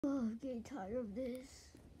Oh, I'm getting tired of this.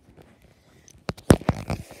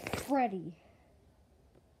 Freddy.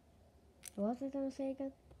 What was I gonna say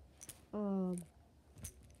again? Uh,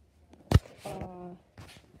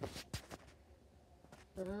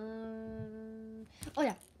 oh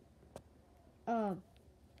yeah.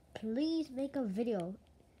 Please make a video.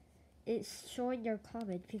 It's showing your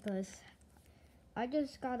comment because I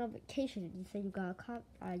just got on vacation and you said you got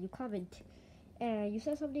you comment and you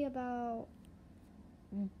said something about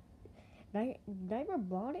Nightmare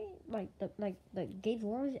Bonnie, like the Gabe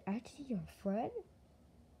War is actually your friend,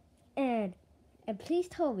 and please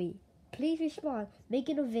tell me, please respond,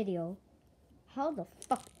 making a video. How the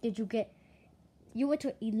fuck did you get? You went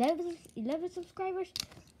to 11 subscribers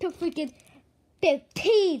to freaking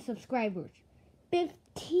 15 subscribers.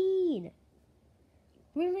 15.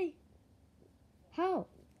 Really? How?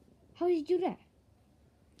 How did you do that?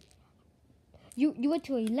 You went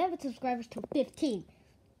to 11 subscribers to 15.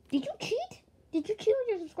 Did you cheat? Did you cheat on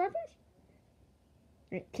your subscribers?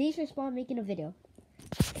 Please respond making a video.